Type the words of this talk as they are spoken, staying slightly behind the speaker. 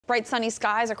Bright sunny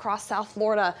skies across South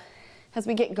Florida as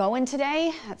we get going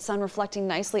today. That sun reflecting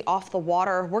nicely off the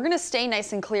water. We're going to stay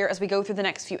nice and clear as we go through the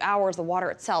next few hours. The water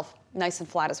itself nice and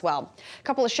flat as well. A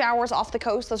couple of showers off the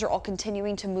coast. Those are all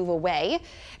continuing to move away.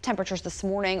 Temperatures this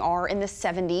morning are in the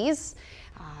 70s.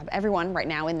 Everyone right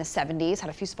now in the 70s. Had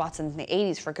a few spots in the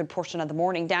 80s for a good portion of the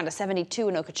morning. Down to 72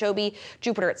 in Okeechobee.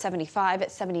 Jupiter at 75,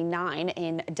 at 79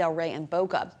 in Delray and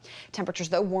Boca. Temperatures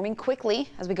though warming quickly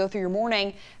as we go through your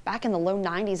morning. Back in the low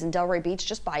 90s in Delray Beach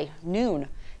just by noon.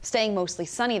 Staying mostly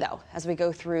sunny though as we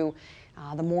go through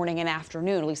the morning and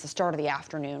afternoon, at least the start of the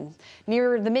afternoon.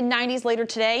 Near the mid-90s later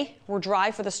today. We're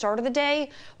dry for the start of the day.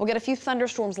 We'll get a few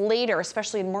thunderstorms later,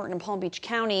 especially in Martin and Palm Beach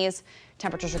counties.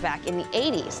 Temperatures are back in the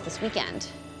 80s this weekend.